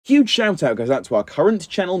Huge shout out goes out to our current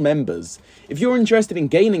channel members. If you're interested in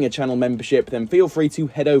gaining a channel membership, then feel free to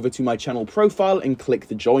head over to my channel profile and click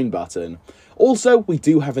the join button. Also, we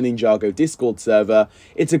do have a Ninjago Discord server.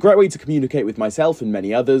 It's a great way to communicate with myself and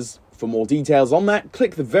many others. For more details on that,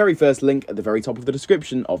 click the very first link at the very top of the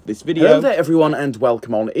description of this video. Hello there everyone and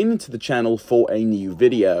welcome on into the channel for a new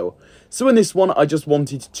video. So in this one, I just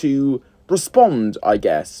wanted to respond, I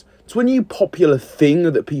guess, to a new popular thing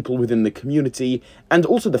that people within the community and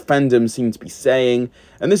also the fandom seem to be saying,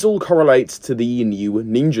 and this all correlates to the new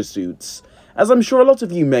ninja suits. As I'm sure a lot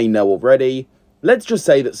of you may know already, let's just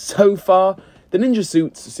say that so far, the ninja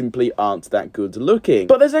suits simply aren't that good looking.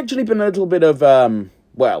 But there's actually been a little bit of,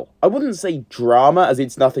 well, I wouldn't say drama, as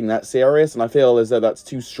it's nothing that serious, and I feel as though that's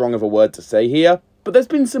too strong of a word to say here, but there's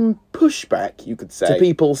been some pushback, you could say, to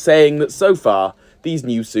people saying that so far, these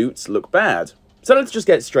new suits look bad. So let's just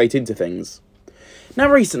get straight into things. Now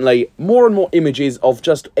recently, more and more images of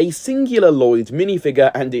just a singular Lloyd minifigure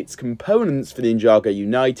and its components for Ninjago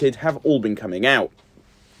United have all been coming out.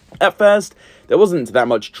 At first, there wasn't that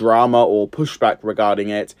much drama or pushback regarding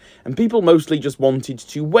it, and people mostly just wanted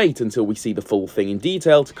to wait until we see the full thing in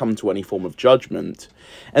detail to come to any form of judgment.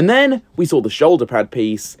 And then, we saw the shoulder pad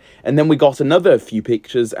piece, and then we got another few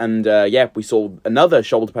pictures, and yeah, we saw another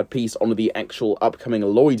shoulder pad piece on the actual upcoming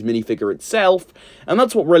Lloyd minifigure itself, and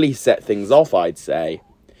that's what really set things off, I'd say.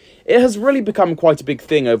 It has really become quite a big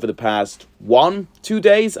thing over the past 1-2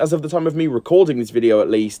 days, as of the time of me recording this video at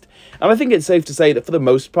least, and I think it's safe to say that for the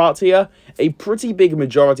most part here, a pretty big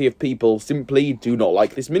majority of people simply do not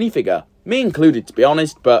like this minifigure. Me included, to be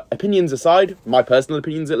honest, but opinions aside, my personal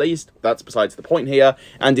opinions at least, that's besides the point here,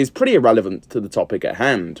 and is pretty irrelevant to the topic at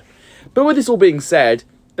hand. But with this all being said,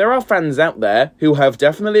 there are fans out there who have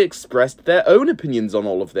definitely expressed their own opinions on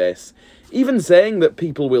all of this, even saying that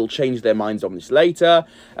people will change their minds on this later,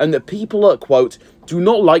 and that people, quote, do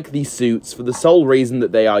not like these suits for the sole reason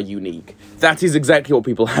that they are unique. That is exactly what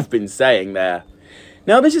people have been saying there.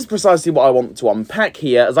 Now, this is precisely what I want to unpack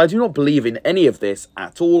here, as I do not believe in any of this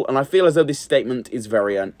at all, and I feel as though this statement is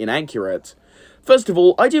very inaccurate. First of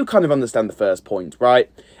all, I do kind of understand the first point, right?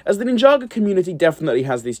 As the Ninjago community definitely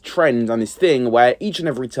has this trend and this thing where each and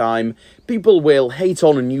every time, people will hate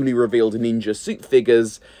on newly revealed ninja suit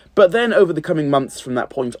figures, but then over the coming months from that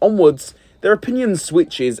point onwards, their opinion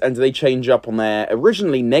switches and they change up on their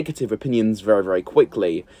originally negative opinions very, very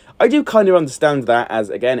quickly. I do kind of understand that, as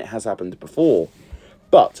again, it has happened before.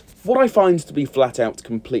 But what I find to be flat out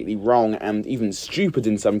completely wrong, and even stupid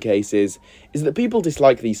in some cases, is that people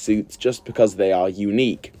dislike these suits just because they are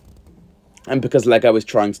unique, and because LEGO is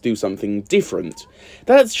trying to do something different.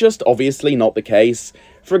 That's just obviously not the case.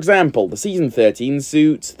 For example, the Season 13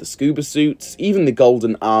 suits, the scuba suits, even the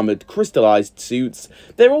golden armoured crystalized suits,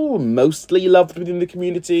 they're all mostly loved within the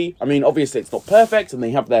community. I mean, obviously it's not perfect, and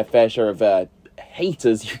they have their fair share of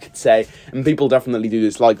haters, you could say, and people definitely do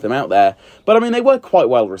dislike them out there, but I mean, they were quite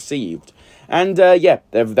well received. And yeah,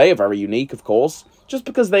 they are very unique, of course. Just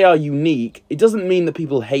because they are unique, it doesn't mean that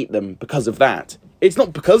people hate them because of that. It's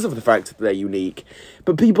not because of the fact that they're unique,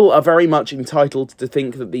 but people are very much entitled to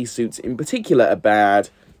think that these suits in particular are bad,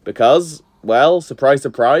 because, well, surprise,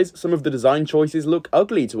 surprise, some of the design choices look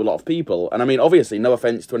ugly to a lot of people. And I mean, obviously, no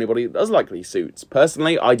offense to anybody that does like these suits.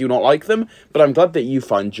 Personally, I do not like them, but I'm glad that you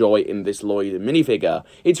find joy in this Lloyd minifigure.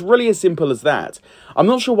 It's really as simple as that. I'm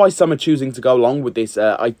not sure why some are choosing to go along with this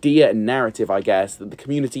idea and narrative, I guess, that the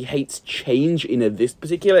community hates change in this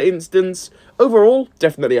particular instance. Overall,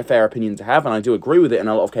 definitely a fair opinion to have, and I do agree with it in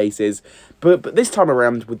a lot of cases, but this time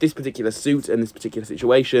around, with this particular suit and this particular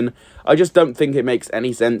situation, I just don't think it makes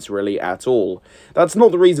any sense, really, at all. That's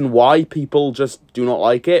not the reason why people just do not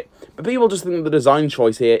like it, but people just think that the design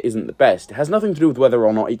choice here isn't the best. It has nothing to do with whether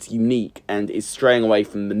or not it's unique, and is straying away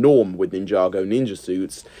from the norm with Ninjago ninja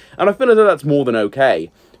suits, and I feel as though that's more than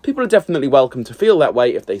okay. People are definitely welcome to feel that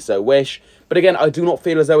way if they so wish, but again, I do not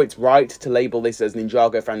feel as though it's right to label this as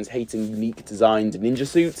Ninjago fans hating unique designed ninja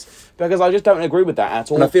suits, because I just don't agree with that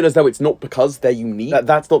at all. And I feel as though it's not because they're unique,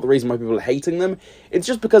 that's not the reason why people are hating them, it's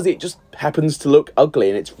just because it just happens to look ugly,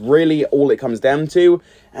 and it's really all it comes down to.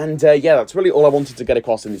 And yeah, that's really all I wanted to get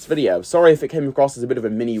across in this video. Sorry if it came across as a bit of a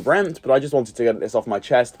mini rant, but I just wanted to get this off my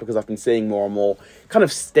chest because I've been seeing more and more kind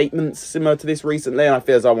of statements similar to this recently, and I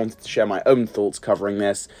feel as I wanted to share my own thoughts covering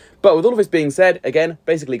this. But with all of this being said, again,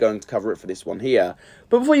 basically going to cover it for this one here.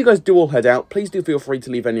 But before you guys do all head out, please do feel free to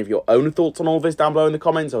leave any of your own thoughts on all of this down below in the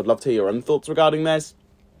comments. I would love to hear your own thoughts regarding this.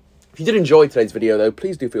 If you did enjoy today's video though,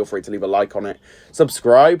 please do feel free to leave a like on it,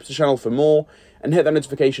 subscribe to the channel for more, and hit that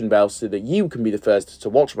notification bell so that you can be the first to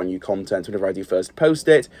watch my new content whenever I do first post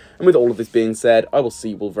it. And with all of this being said, I will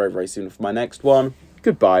see you all very, very soon for my next one.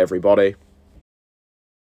 Goodbye, everybody.